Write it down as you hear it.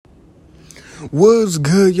What's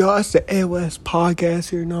good, y'all? It's the AOS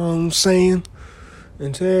podcast here, you know what I'm saying?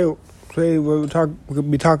 And today what we're gonna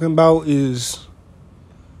be talking about is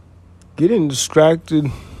getting distracted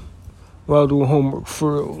while doing homework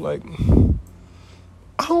for real. Like,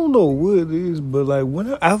 I don't know what it is, but like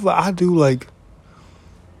whenever I do like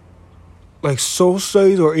social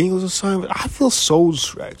studies or English assignment, I feel so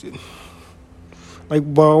distracted.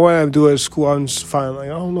 Like, but when I do it at school, I'm just fine.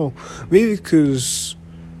 Like, I don't know. Maybe because,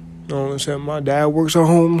 you know what I'm saying, my dad works at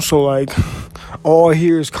home, so, like, all I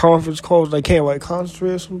hear is conference calls. I can't, like,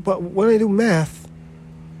 concentrate. But when I do math,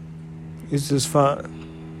 it's just fine.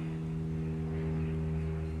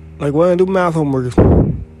 Like, when I do math homework,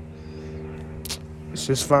 it's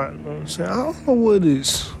just fine. You know what I'm saying? I don't know what it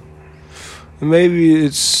is. Maybe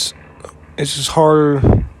it's just harder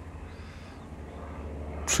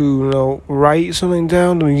to, you know, write something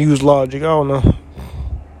down than use logic. I don't know.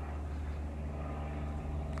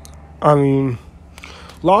 I mean,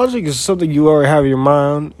 logic is something you already have in your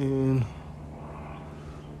mind, and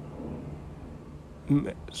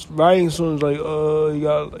writing something's like,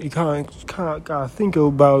 you kind of gotta think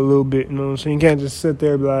about it a little bit. You know what I'm saying? You can't just sit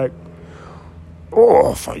there and be like,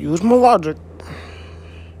 oh, if I use my logic,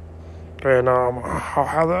 then I'll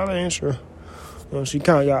have that answer. So you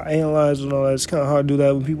kind of got to analyze and all that. It's kind of hard to do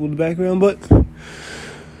that with people in the background, but you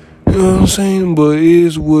know what I'm saying? But it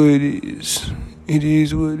is what it is. It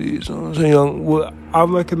is what it is. You know what I'm saying? What I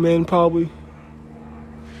recommend probably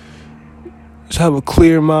is have a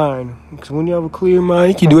clear mind. Because when you have a clear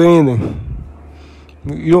mind, you can do anything.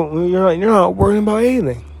 You're not worrying about anything.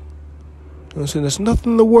 You know what I'm saying? There's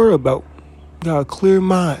nothing to worry about. You got a clear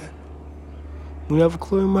mind. When you have a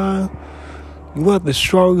clear mind, you have the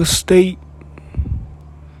strongest state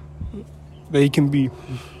that you can be.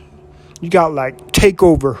 You got like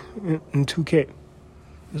takeover in 2K.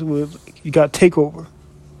 That's what it's like. You got takeover.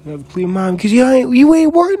 You have a clear mind because you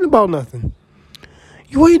ain't worrying about nothing.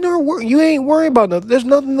 You ain't worried about nothing. There's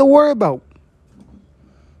nothing to worry about.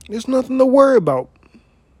 There's nothing to worry about. You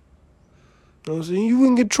know what I'm saying? You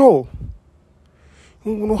in control.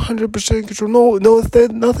 100% control. No,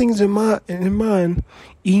 nothing's in mind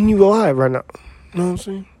eating you alive right now. You know what I'm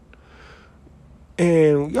saying?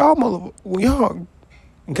 And y'all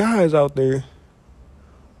guys out there,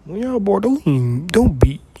 when y'all bored, don't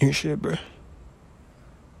beat your shit, bro.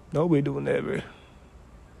 Don't be doing that, bro.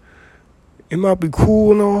 It might be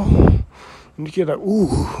cool and all, and you get like,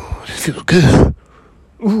 ooh, this feels good,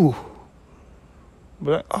 ooh.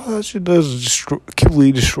 But all that shit does is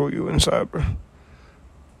completely destroy you inside, bro.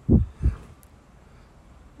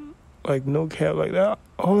 Like, no cap, like that.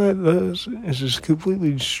 All that does is just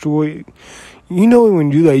completely destroy it. You know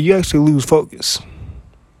when you do that, you actually lose focus.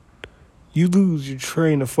 You lose your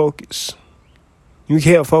train of focus. You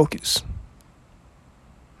can't focus.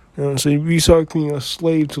 You know what I'm saying? You start being a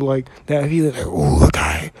slave to, like, that feeling, like, oh,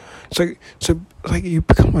 okay. It's like you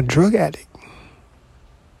become a drug addict.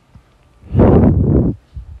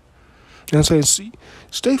 And so,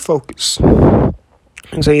 stay focused. And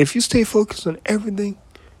say, if you stay focused on everything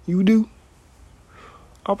you do,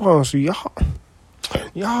 I promise you,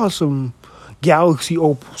 y'all some galaxy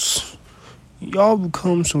opals. Y'all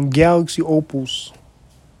become some galaxy opals.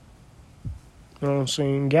 You know what I'm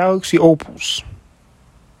saying? Galaxy opals.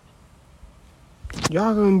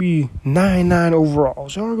 Y'all gonna be 99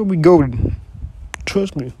 overalls. Y'all gonna be golden.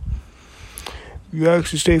 Trust me. You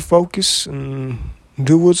actually stay focused and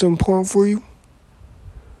do what's important for you,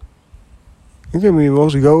 you're gonna be the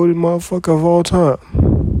most golden motherfucker of all time.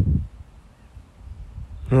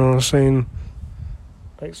 You know what I'm saying?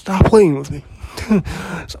 Like, stop playing with me.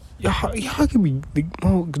 So, y'all can be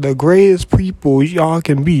the greatest people y'all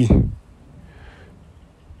can be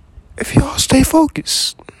if y'all stay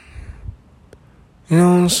focused. You know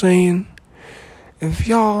what I'm saying? If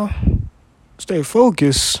y'all stay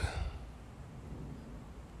focused,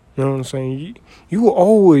 you know what I'm saying? You will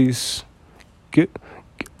always get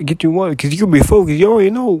you one, because you can be focused. You already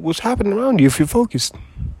know what's happening around you if you're focused.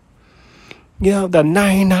 You have that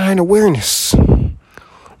 99 awareness.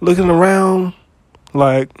 Looking around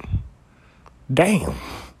like, damn.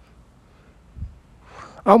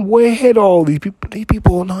 I'm way ahead of all these people. These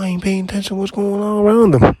people not even paying attention to what's going on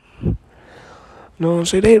around them. You know what I'm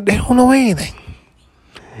saying? They don't know anything.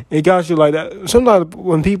 It got you like that. Sometimes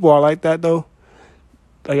when people are like that, though,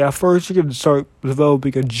 like, at first you can start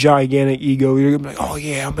developing a gigantic ego. You're gonna be like, oh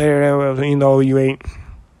yeah, I'm better than everyone. You know, you ain't.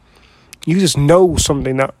 You just know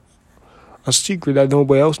something, that a secret that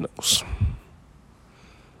nobody else knows.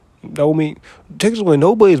 Don't mean technically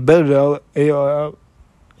nobody's better than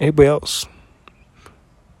anybody else.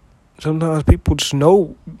 Sometimes people just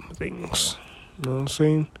know things. You know what I'm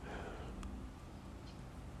saying?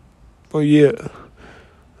 But yeah,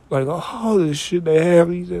 like all this shit they have,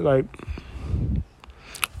 these like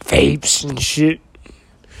vapes and shit,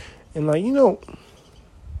 and like a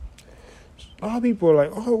lot of people are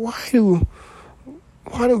like, oh,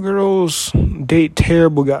 why do girls date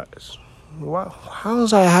terrible guys? Why? How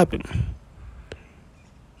does that happen?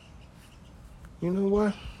 You know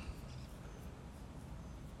why?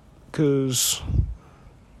 Because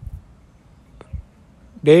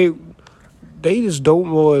they just don't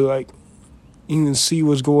really like even see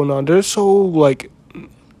what's going on. They're so like, I'm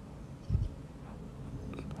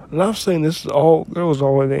not saying this is all girls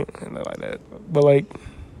or anything like that, but like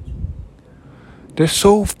they're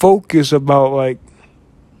so focused about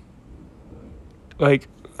like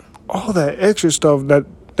all that extra stuff that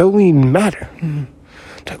don't even matter.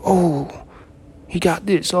 Like, oh, he got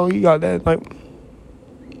this, oh, he got that. Like,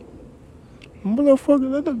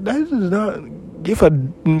 motherfucker, that does not give a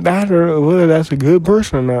matter of whether that's a good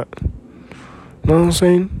person or not. You know what I'm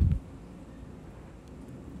saying?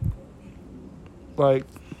 Like,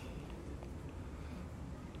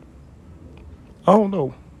 I don't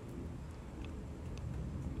know.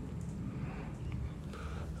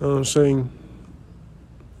 You know what I'm saying?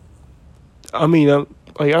 I mean, I'm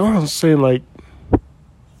not saying like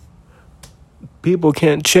people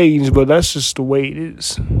can't change, but that's just the way it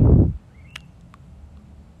is.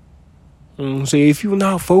 See, if you're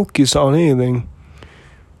not focused on anything,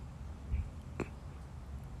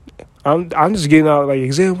 I'm just getting out like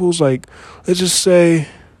examples. Like, let's just say,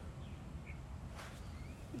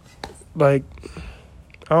 like,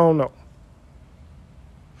 I don't know,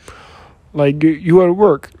 like you at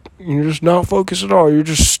work, you're just not focused at all. You're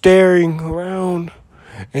just staring around,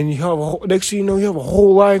 and you have next thing you know, you have a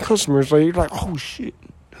whole line of customers. Like, you're like, oh shit,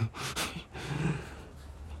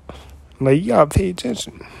 like you gotta pay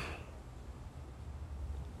attention.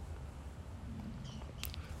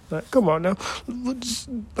 Like, come on now.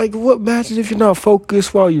 Like, what matters if you're not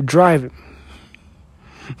focused while you're driving?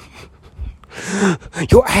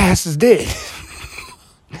 Your ass is dead.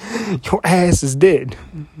 Your ass is dead.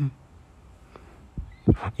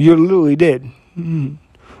 You're literally dead.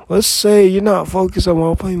 Let's say you're not focused on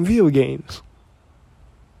while playing video games.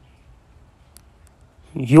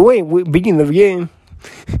 You ain't beating the game.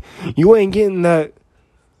 You ain't getting that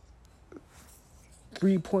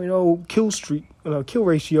 3.0 kill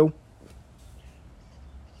ratio.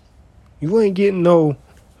 You ain't getting no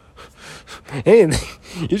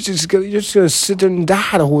anything. You're just gonna sit there and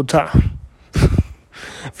die the whole time.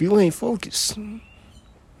 If you ain't focused.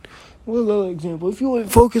 What another example? If you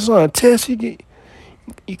ain't focused on a test, you're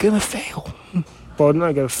gonna fail. Well,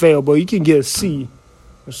 not gonna fail, but you can get a C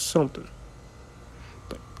or something.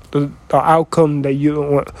 The outcome that you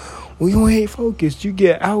don't want. When you ain't focused, you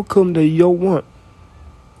get outcome that you don't want.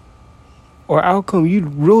 Or outcome you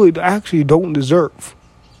really actually don't deserve.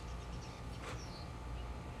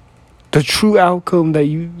 The true outcome that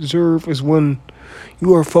you deserve is when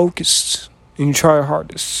you are focused and you try your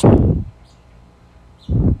hardest.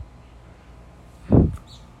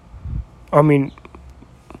 I mean,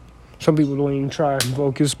 some people don't even try and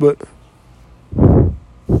focus, but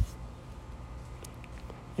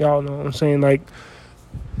y'all know what I'm saying. Like,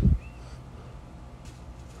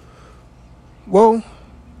 well,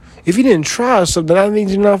 if you didn't try something, that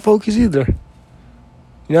means you're not focused either.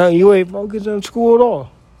 You know, you ain't focused on school at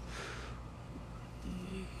all.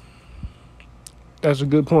 That's a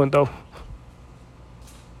good point, though.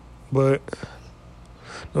 But,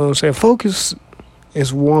 you know what I'm saying? Focus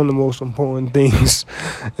is one of the most important things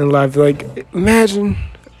in life. Like, imagine,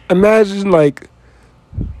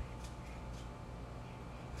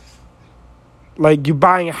 like you're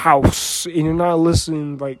buying a house and you're not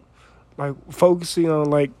listening, like focusing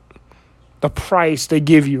on, like, the price they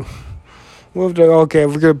give you. What if they're, okay,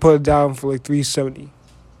 we're going to put it down for, like, $370. You know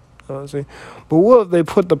what I'm saying? But what if they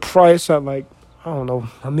put the price at, like, I don't know,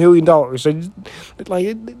 $1 million?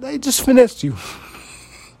 They just finessed you.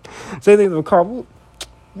 Same thing with a car.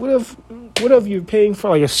 What if you're paying for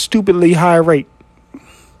like a stupidly high rate?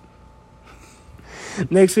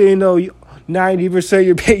 Next thing you know, 90% of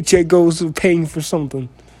your paycheck goes to paying for something.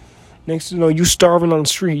 Next thing you know, you starving on the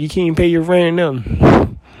street. You can't pay your rent and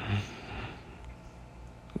nothing.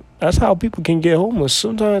 That's how people can get homeless.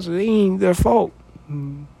 Sometimes it ain't their fault. I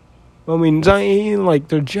mean, it's not even like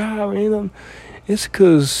their job or anything. It's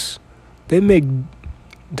because they make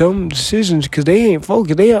dumb decisions because they ain't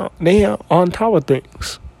focused. They ain't on top of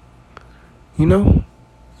things. You know?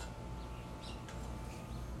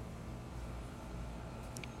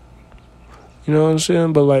 You know what I'm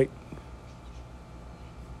saying? But like,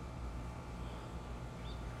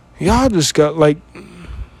 y'all just got like,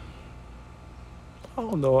 I don't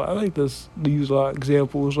don't know. I like to use a lot of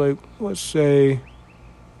examples. Like, let's say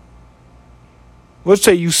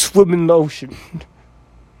you swim in the ocean.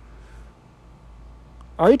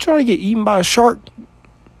 Are you trying to get eaten by a shark?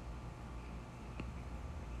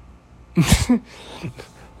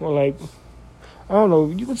 Well, like, I don't know.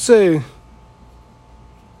 You could say,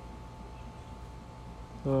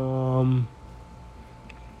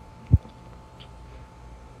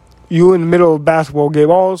 you in the middle of a basketball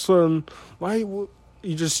game. All of a sudden, why you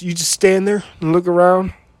just stand there and look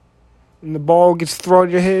around, and the ball gets thrown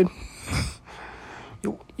at your head.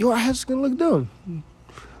 Your ass is gonna look dumb.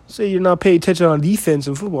 Say you're not paying attention on defense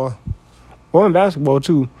in football or in basketball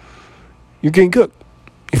too. You can cook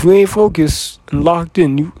if you ain't focused and locked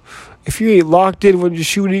in. If you ain't locked in when you're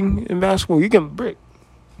shooting in basketball, you can brick.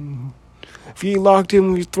 If you ain't locked in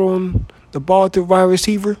when you're throwing the ball to the wide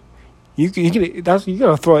receiver, you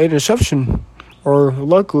gotta throw an interception or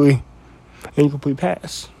luckily an incomplete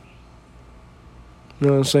pass. You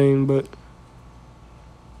know what I'm saying? But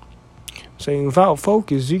saying without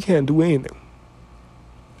focus, you can't do anything.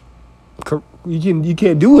 You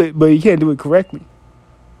can't do it, but you can't do it correctly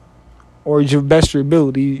or your best your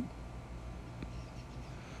ability. You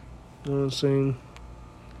know what I'm saying?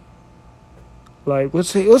 Like, let's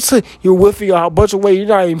say you're whiffing out a bunch of weight, you're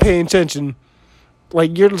not even paying attention.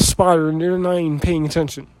 Like, you're the spotter and you're not even paying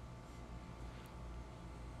attention.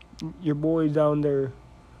 Your boy's down there,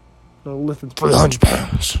 lifting 300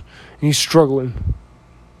 pounds, and he's struggling.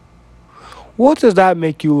 What does that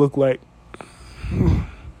make you look like?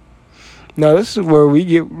 Now, this is where we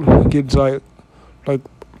get like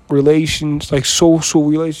relations, like social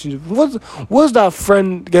relationships. What's that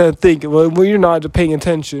friend gonna think when you're not paying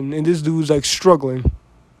attention and this dude's like struggling?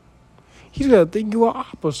 He's gonna think you're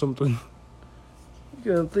op or something. He's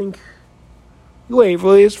gonna think you ain't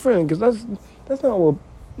really his friend, because that's not what.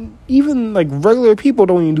 Even like regular people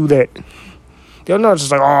don't even do that. They're not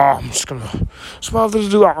just like, I'm just gonna. I'm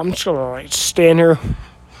just gonna like stand here,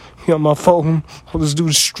 on my phone while this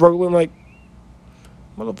dude's struggling. Like,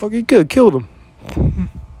 motherfucker, you could have killed him.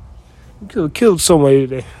 You could have killed somebody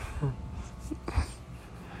today.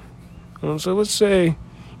 So let's say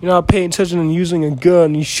you're not paying attention and using a gun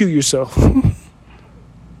and you shoot yourself.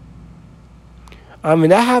 I mean,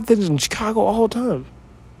 that happens in Chicago all the time.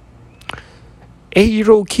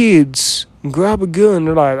 8-year-old kids grab a gun.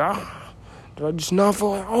 They're like, they're just not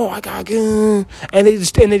for like, I got a gun, and they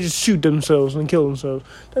just shoot themselves and kill themselves.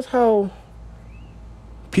 That's how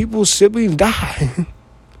people's siblings die.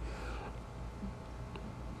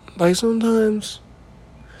 Like, sometimes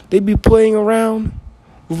they be playing around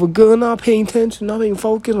with a gun, not paying attention, not being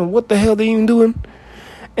focused on what the hell they even doing,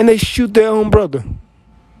 and they shoot their own brother.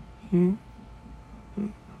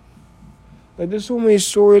 Like, there's so many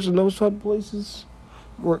stories in those type of places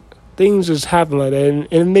where things just happen like that, and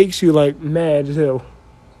it makes you like mad as hell.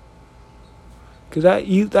 Cause that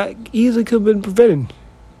easily could have been prevented.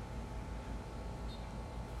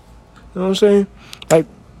 You know what I'm saying? Like,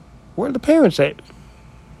 where are the parents at?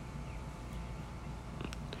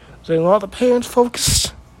 Saying all the parents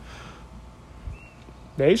focused.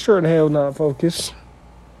 They sure in hell not focused.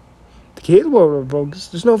 The kids weren't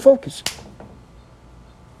focused. There's no focus.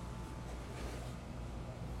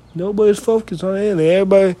 Nobody's focused on anything.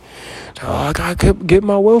 Everybody, I gotta get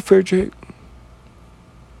my welfare check.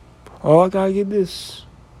 I gotta get this.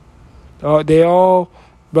 But a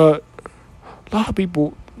lot of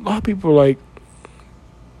people like,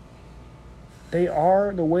 they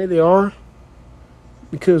are the way they are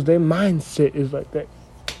because their mindset is like that.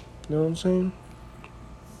 You know what I'm saying?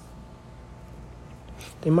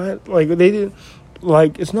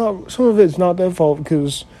 It's not, some of it's not their fault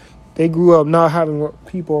because they grew up not having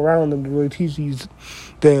people around them to really teach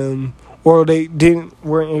them, or they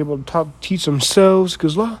weren't able to teach themselves.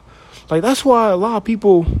 Because that's why a lot of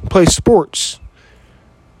people play sports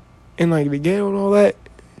and like the game and all that.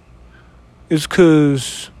 Is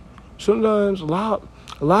because sometimes a lot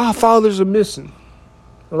of fathers are missing.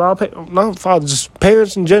 Not fathers, just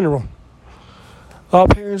parents in general. A lot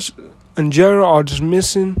of parents in general are just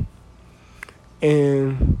missing,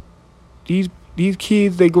 and these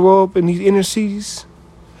kids, they grow up in these inner cities.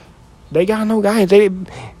 They got no guidance. You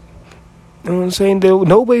know what I'm saying?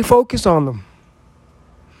 Nobody focused on them.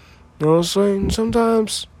 You know what I'm saying?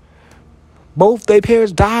 Sometimes both their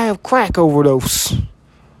parents die of crack overdose.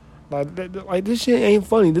 Like this shit ain't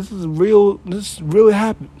funny. This is real. This really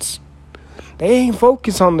happens. They ain't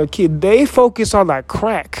focused on the kid. They focus on that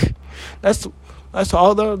crack. That's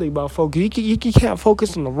all the other thing about focus. You can't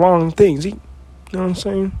focus on the wrong things. You know what I'm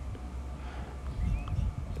saying?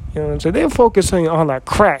 You know what I'm saying? They're focusing on that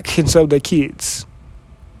crack instead of the kids.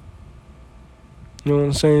 You know what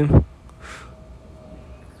I'm saying?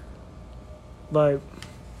 Like,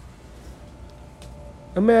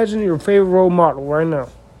 imagine your favorite role model right now.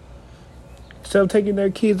 Instead of taking their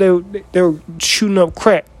kids, they're shooting up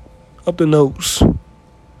crack up the nose. You know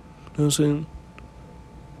what I'm saying?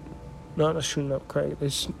 Not shooting up crack.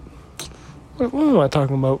 What am I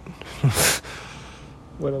talking about?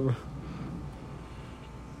 Whatever.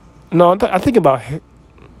 No, I think about.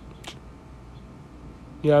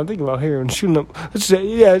 Yeah, I'm thinking about heroin. Shooting up.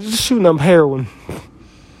 Just shooting up heroin.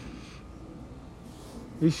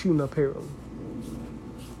 He's shooting up heroin.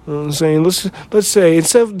 You know what I'm saying? Let's say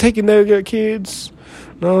instead of taking their kids,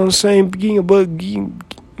 you know what I'm saying, being a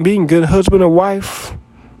good husband or wife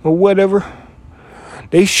or whatever,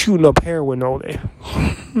 they shooting up heroin all day.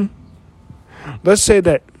 Let's say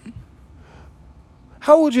that.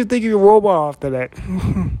 How would you think of your robot after that?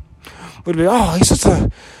 Would it be, oh, he's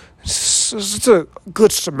such a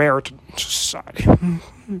good Samaritan society. You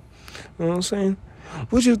know what I'm saying?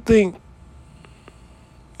 Would you think,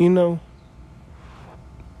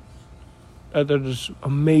 that they're just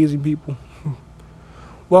amazing people?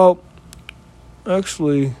 Well,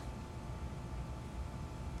 actually,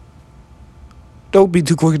 don't be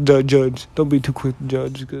too quick to judge. Don't be too quick to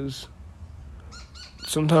judge, because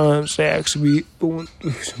sometimes they actually be doing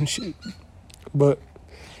some shit. But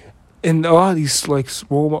and a lot of these like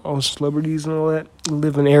celebrities and all that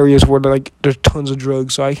live in areas where there's tons of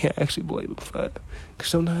drugs, so I can't actually blame them for that.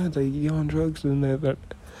 Because sometimes they get on drugs and they're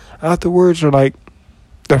afterwards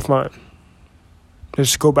they're fine. They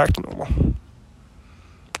just go back to normal.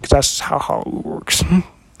 Because that's how Hollywood works. You know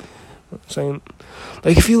what I'm saying?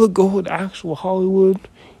 Like, if you go with actual Hollywood,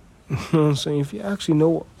 you know what I'm saying? If you actually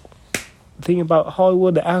know the thing about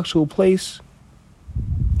Hollywood, the actual place,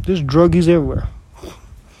 there's druggies everywhere. You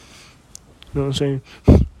know what I'm saying?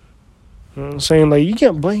 You know what I'm saying? Like, you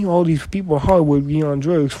can't blame all these people in Hollywood being on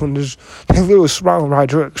drugs when they're literally surrounded by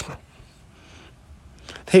drugs.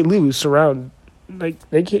 They literally surrounded. Like,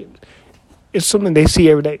 they can't. It's something they see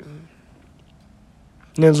every day.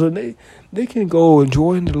 And so they can go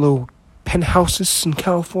enjoy the little penthouses in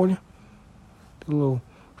California. Doing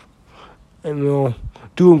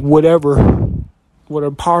whatever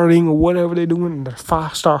partying or whatever they're doing in the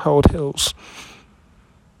 5-star hotels.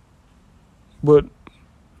 But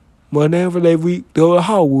whenever they go to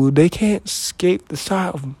Hollywood, they can't escape the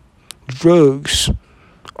sight of drugs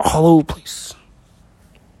all over the place.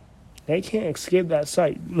 They can't escape that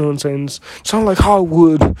sight. You know what I'm saying? It's not like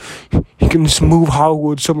Hollywood. You can just move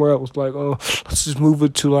Hollywood somewhere else. Like, let's just move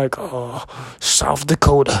it to South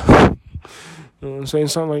Dakota. You know what I'm saying?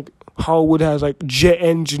 It's not like Hollywood has jet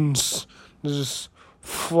engines that just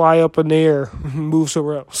fly up in the air and move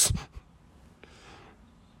somewhere else.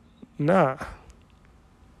 Nah,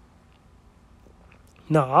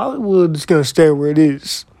 Hollywood is gonna stay where it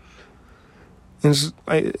is. And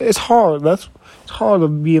it's hard. It's hard to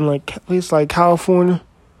be in a place like California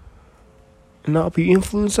and not be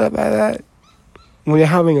influenced by that when you're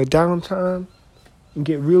having a downtime and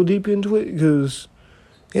get real deep into it, because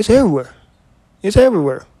it's everywhere. It's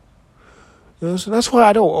everywhere. So that's why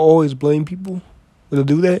I don't always blame people to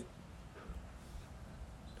do that,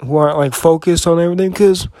 who aren't focused on everything,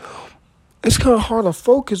 because it's kind of hard to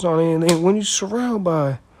focus on anything when you're surrounded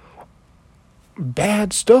by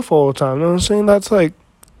bad stuff all the time. You know what I'm saying? That's like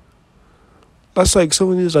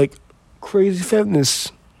some of these crazy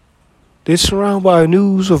feminists. They're surrounded by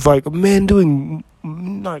news of men doing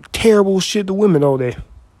terrible shit to women all day.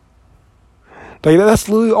 That's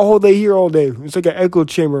literally all they hear all day. It's like an echo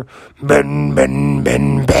chamber. Men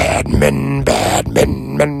bad, men bad,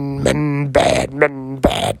 men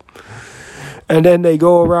bad. And then they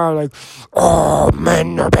go around oh,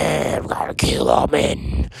 men are bad. We gotta kill all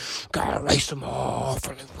men. Gotta erase them all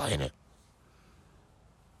from the planet.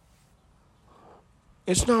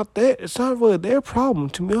 It's not really their problem,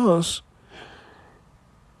 to be honest.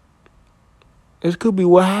 It could be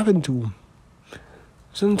what happened to them.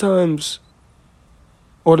 Sometimes,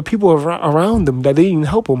 or the people around them that didn't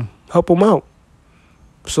help them out.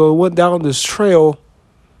 So it went down this trail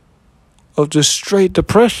of just straight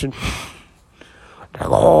depression.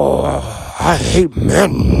 I hate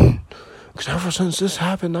men. Because ever since this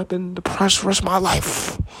happened, I've been depressed the rest of my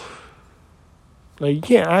life. You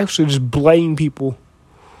can't actually just blame people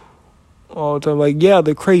all the time. Yeah,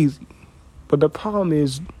 they're crazy. But the problem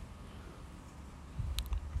is,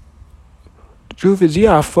 the truth is, you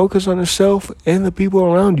gotta focus on yourself and the people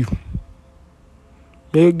around you.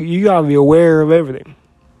 You gotta be aware of everything.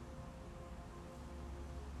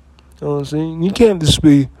 You know what I'm saying? You can't just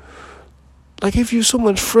be if you're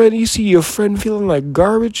someone's friend, you see your friend feeling like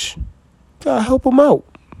garbage, you gotta help them out.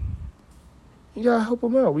 You gotta help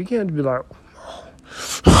them out. We can't be like,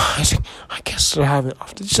 I guess they're having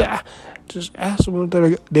off. Just ask them if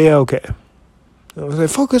they're okay. You know what I'm saying?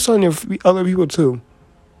 Focus on your other people too.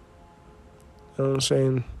 You know what I'm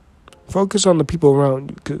saying? Focus on the people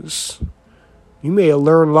around you, because you may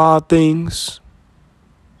learn a lot of things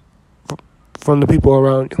from the people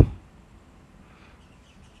around you.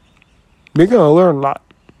 You're gonna learn a lot.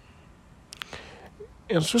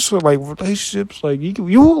 And especially like relationships, like you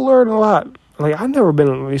will learn a lot. Like, I've never been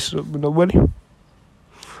in a relationship with nobody,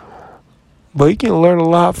 but you can learn a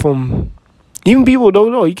lot from even people who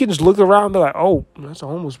don't know. You can just look around and be like, oh, that's a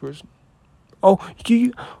homeless person. Oh,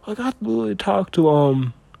 I got to really talk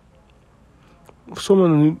to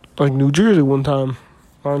someone in like New Jersey one time,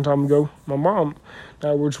 a long time ago. My mom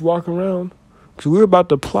and I were just walking around because we were about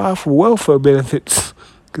to apply for welfare benefits,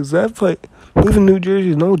 because that's like, living in New Jersey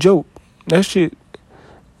is no joke. That shit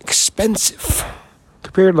expensive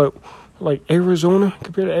compared to like Arizona.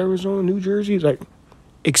 Compared to Arizona, New Jersey is like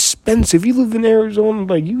expensive. You live in Arizona,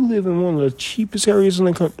 like you live in one of the cheapest areas in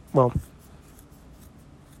the country. Well,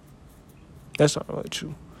 that's not really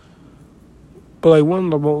true, but like one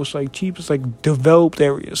of the most like cheapest, like developed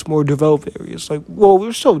areas, more developed areas. Like, well,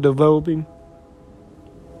 we're still developing.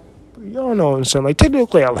 But y'all know what I'm saying. Like,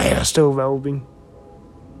 technically, Atlanta's still developing. You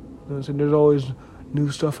know what I'm saying? There's always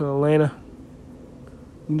new stuff in Atlanta.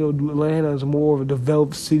 You know, Atlanta is more of a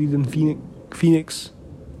developed city than Phoenix.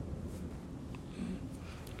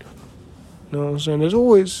 You know what I'm saying? There's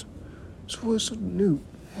always something new.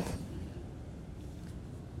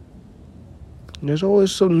 There's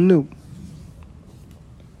always something new.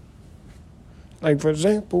 Like, for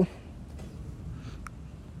example,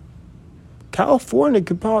 California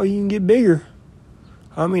could probably even get bigger.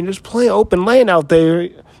 I mean, there's plenty of open land out there.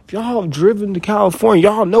 If y'all have driven to California,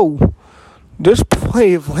 y'all know there's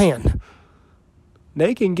plenty of land.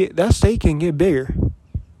 That state can get bigger.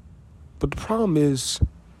 But the problem is,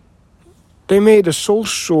 they made the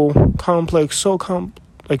social complex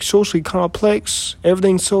socially complex.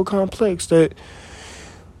 Everything's so complex that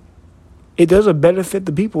it doesn't benefit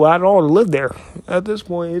the people at all to live there. At this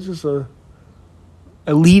point, it's just a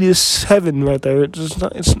elitist heaven right there.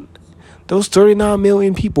 It's those 39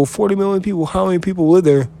 million people, 40 million people. How many people live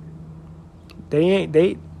there?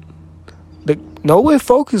 Nobody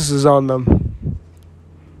focuses on them.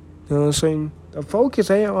 You know what I'm saying? The focus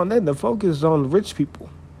ain't on them. The focus is on the rich people.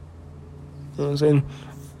 You know what I'm saying?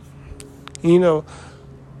 You know,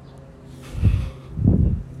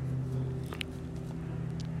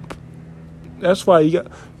 that's why y'all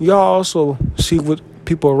also see what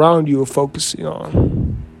people around you are focusing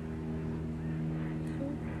on.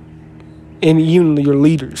 And even your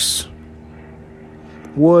leaders.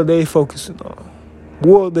 What are they focusing on?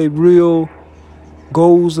 What are their real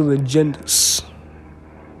goals and agendas?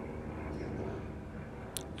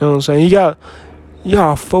 You know what I'm saying? You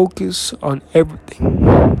gotta focus on everything.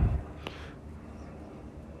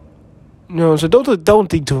 You know what I'm saying? Don't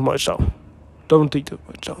think too much though. Don't think too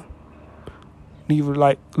much though.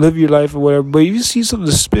 Live your life or whatever. But if you see something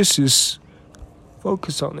suspicious,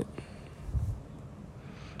 focus on it.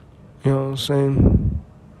 You know what I'm saying?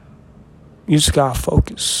 You just gotta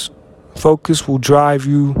focus. Focus will drive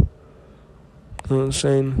you. You know what I'm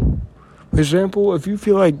saying? For example, if you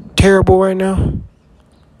feel like terrible right now,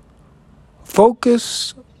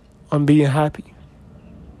 focus on being happy.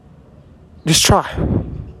 Just try.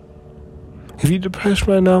 If you're depressed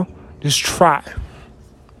right now, just try.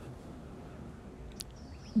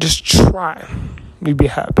 Just try to be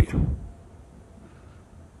happy. You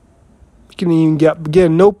can even get a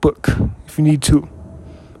notebook if you need to.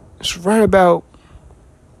 Just write about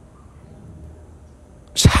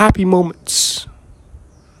just happy moments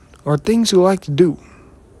or things you like to do,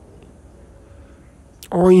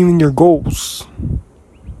 or even your goals.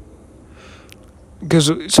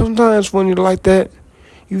 Because sometimes when you're like that,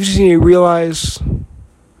 you just need to realize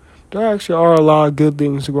there actually are a lot of good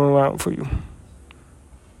things going around for you.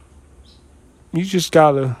 You just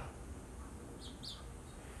gotta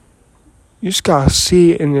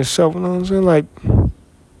see it in yourself. You know what I'm saying? Like,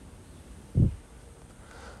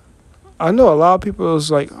 I know a lot of people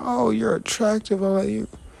is like, oh, you're attractive. I'm like, you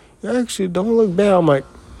actually don't look bad. I'm like,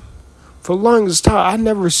 for the longest time, I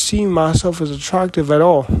never seen myself as attractive at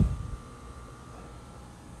all.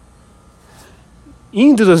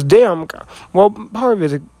 Even to this day, part of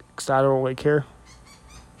it is because I don't really care,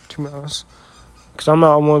 to be honest. Because I'm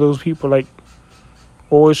not one of those people, like,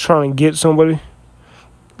 always trying to get somebody.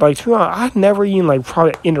 Like, to be honest, I never even, like,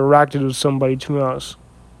 probably interacted with somebody, to be honest.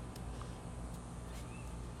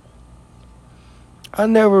 I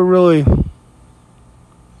never really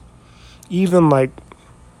even, like,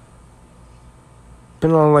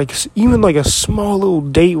 been on like even like a small little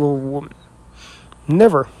date with a woman.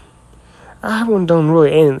 Never. I haven't done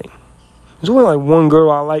really anything. There's only like one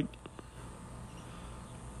girl I like,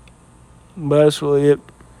 but that's really it.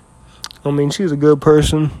 I mean, she's a good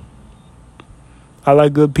person. I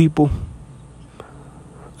like good people.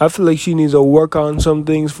 I feel like she needs to work on some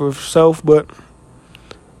things for herself, but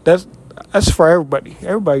that's for everybody.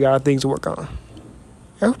 Everybody got things to work on.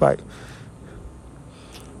 Everybody.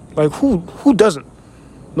 Like who doesn't?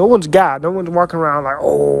 No one's God. No one's walking around like,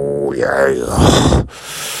 oh yeah,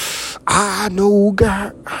 I know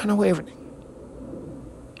God. I know everything.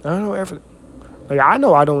 I know everything. Like I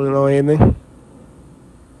know I don't know anything.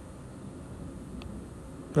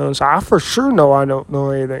 You know, so I for sure know I don't know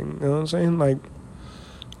anything. You know what I'm saying? Like,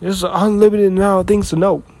 there's an unlimited amount of things to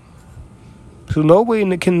know. So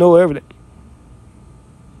nobody can know everything.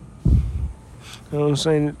 You know what I'm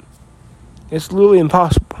saying? It's literally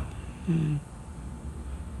impossible.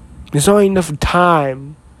 There's not enough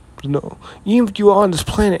time to know. Even if you're on this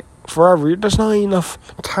planet forever, there's not enough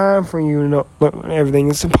time for you to know everything.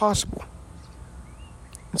 It's impossible.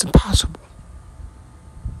 It's impossible.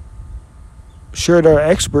 Sure, there are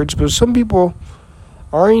experts, but some people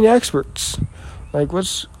aren't experts. For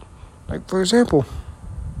example,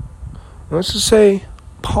 let's just say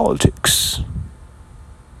politics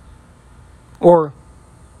or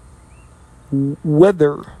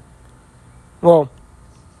weather. Well,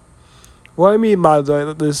 what I mean by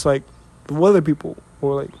this, like, the weather people,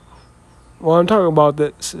 or like, what I'm talking about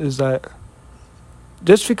this is that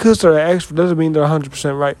just because they're an expert doesn't mean they're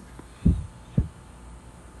 100% right.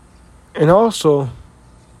 And also,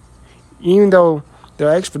 even though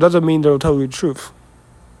they're expert doesn't mean they'll tell you the truth.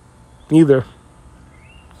 Either.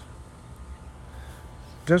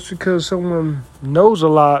 Just because someone knows a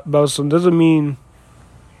lot about something doesn't mean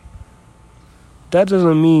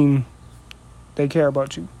they care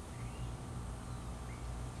about you.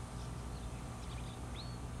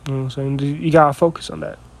 You know what I'm saying? You gotta focus on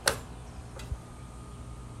that.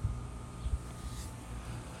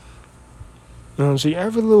 You know, see,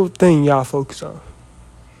 every little thing you gotta focus on.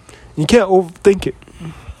 You can't overthink it.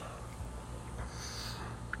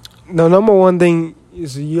 The number one thing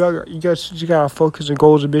is you gotta focus on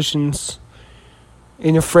goals, ambitions,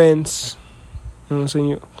 and your friends. You know what I'm saying?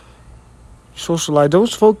 Your social life.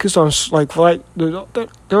 Don't focus on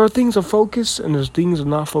there are things to focus and there's things to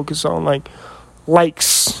not focus on, like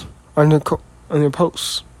likes on your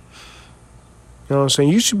posts. You know what I'm saying?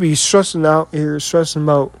 You should be stressing about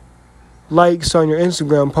likes on your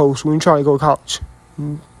Instagram post when you're trying to go to college.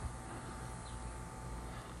 You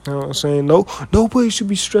know what I'm saying? Nobody should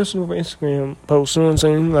be stressing over Instagram posts. You know what I'm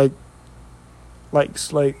saying? Like,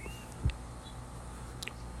 likes, like,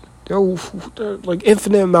 there are like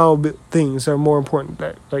infinite amount of things that are more important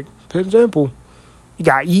than that. Like, for example, you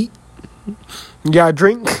gotta eat, you gotta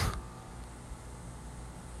drink.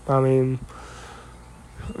 I mean,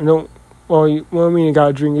 you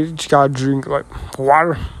gotta drink. You just gotta drink like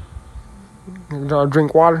water. You gotta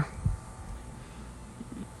drink water.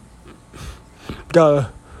 You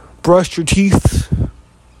gotta brush your teeth. You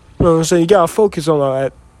know what I'm saying? You gotta focus on all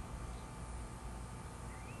that.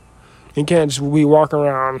 You can't just be walking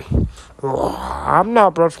around. Oh, I'm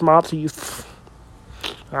not brushing my teeth.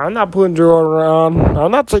 I'm not putting deodorant on.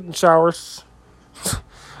 I'm not taking showers.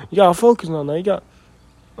 You gotta focus on that. You got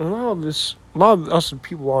a lot of us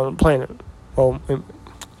people on the planet.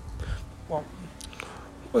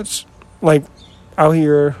 What's like out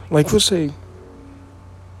here? Like, let's say,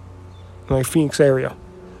 like Phoenix area.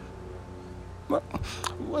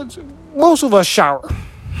 Most of us shower.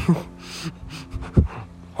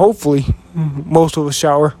 Hopefully, most of us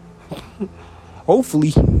shower.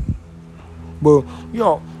 Hopefully, but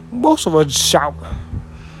most of us shower.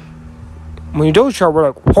 When you don't shower, we're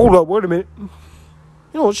like, hold up, wait a minute.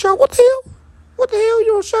 You don't shower? What the hell? What the hell? You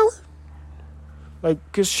don't shower? Like,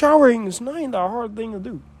 because showering is not even a hard thing to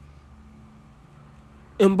do.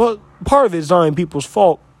 But part of it is not even people's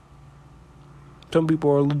fault. Some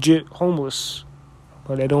people are legit homeless,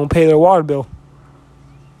 but they don't pay their water bill,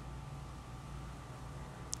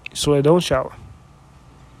 so they don't shower.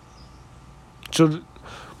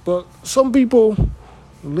 But some people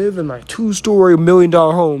live in like 2-story $1 million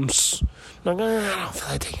homes. Like, I don't feel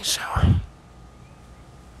like taking a shower.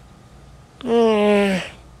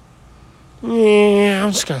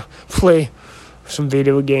 I'm just gonna play some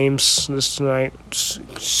video games this tonight.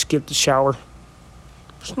 Skip the shower.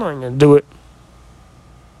 Just not gonna do it.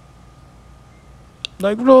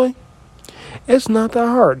 Like, really? It's not that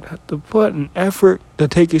hard to put an effort to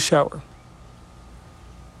take a shower.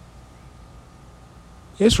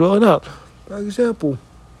 It's really not. For example,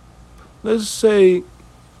 let's say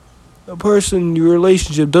a person in your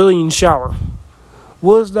relationship doesn't even shower.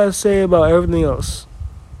 What does that say about everything else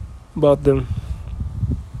about them?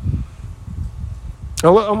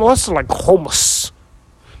 Unless they're like homeless,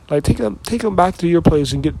 like take them back to your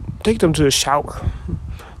place and take them to the shower,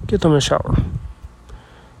 get them a shower.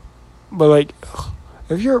 But like,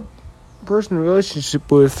 if your person in a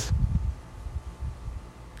relationship with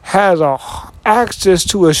has access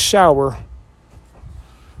to a shower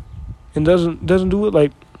and doesn't do it,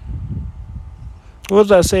 like, what does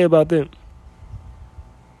that say about them?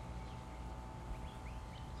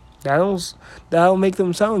 That don't make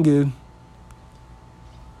them sound good.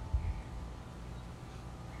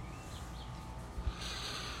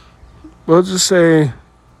 Let's just say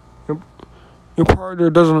your partner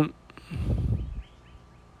doesn't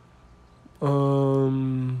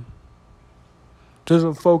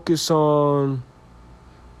focus on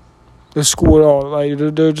the school at all. Like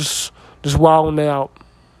they're just wilding out.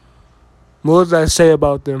 What does that say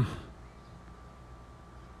about them?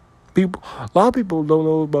 A lot of people don't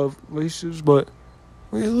know about relationships, but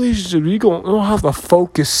relationships, you don't have to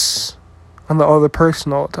focus on the other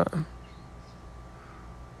person all the time.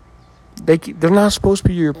 They're not supposed to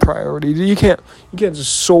be your priority. You can't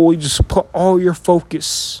just solely just put all your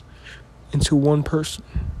focus into one person.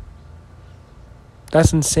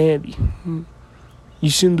 That's insanity. You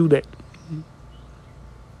shouldn't do that.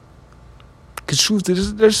 Because truth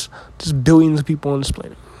is, there's just billions of people on this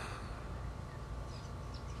planet.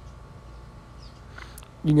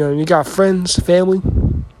 You know, you got friends, family,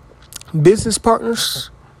 business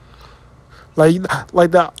partners. Like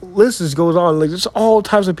that list just goes on. Like there's all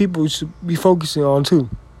types of people you should be focusing on too.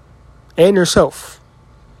 And yourself.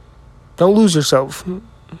 Don't lose yourself.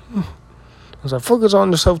 So focus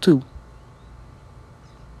on yourself too.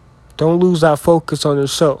 Don't lose that focus on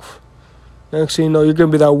yourself. Next thing you know, you're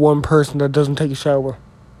gonna be that one person that doesn't take a shower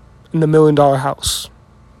in the $1 million house.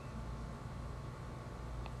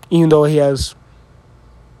 Even though he has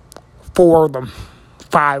 4 of them,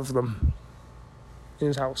 5 of them in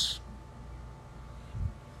his house.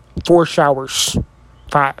 4 showers,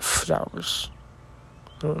 5 showers.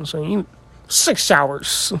 You know what I'm saying? 6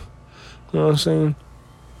 showers. You know what I'm saying?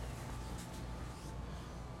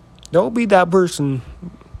 Don't be that person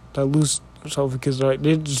that loses themselves because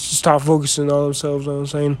they just stop focusing on themselves. You know what I'm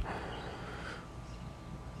saying?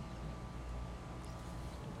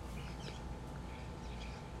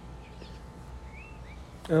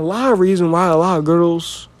 And a lot of reason why a lot of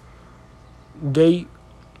girls date,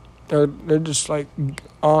 they're just like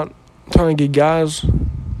on trying to get guys. And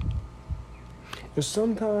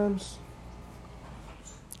sometimes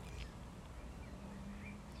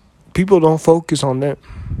people don't focus on them.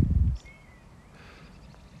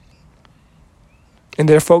 And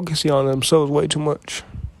they're focusing on themselves way too much.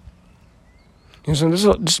 And so there's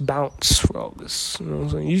just balance for all this. You know what I'm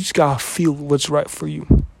saying? You just gotta feel what's right for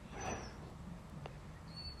you.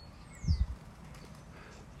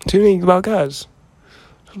 Two things about guys.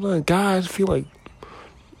 Sometimes guys feel like,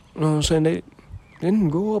 you know what I'm saying, they didn't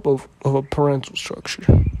grow up of a parental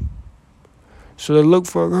structure. So they look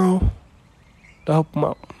for a girl to help them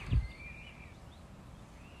out.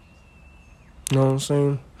 You know what I'm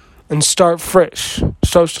saying? And start fresh.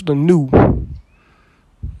 Start something new. You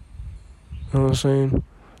know what I'm saying?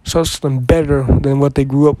 Start something better than what they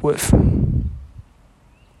grew up with.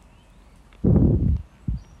 You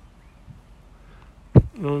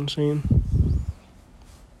know what I'm saying?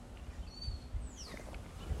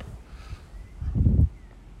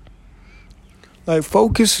 Like,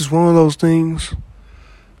 focus is one of those things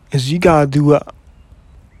is you gotta do it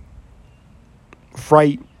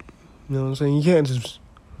right. You know what I'm saying? You can't just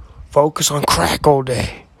focus on crack all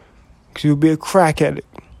day, because you'll be a crack addict.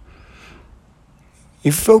 If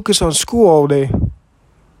you focus on school all day,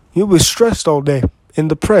 you'll be stressed all day and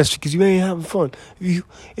depressed because you ain't having fun.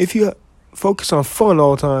 If you focus on fun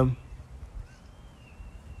all the time,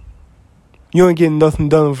 you ain't getting nothing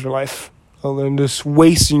done with your life other than just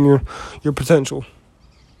wasting your potential.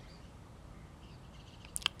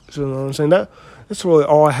 So, you know what I'm saying? That's really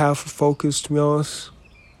all I have for focus, to be honest.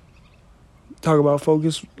 Talk about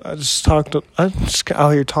focus. I'm just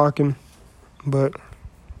out here talking, but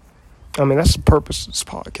I mean, that's the purpose of this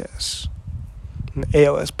podcast, the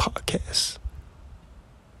ALS podcast.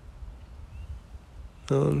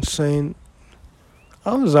 You know what I'm saying?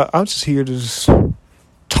 I'm just here to just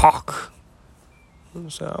talk. You know what I'm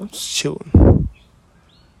saying? I'm just chilling.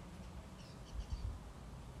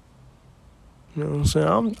 You know what I'm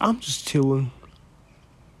saying? I'm just chilling.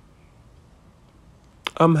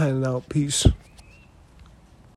 I'm heading out. Peace.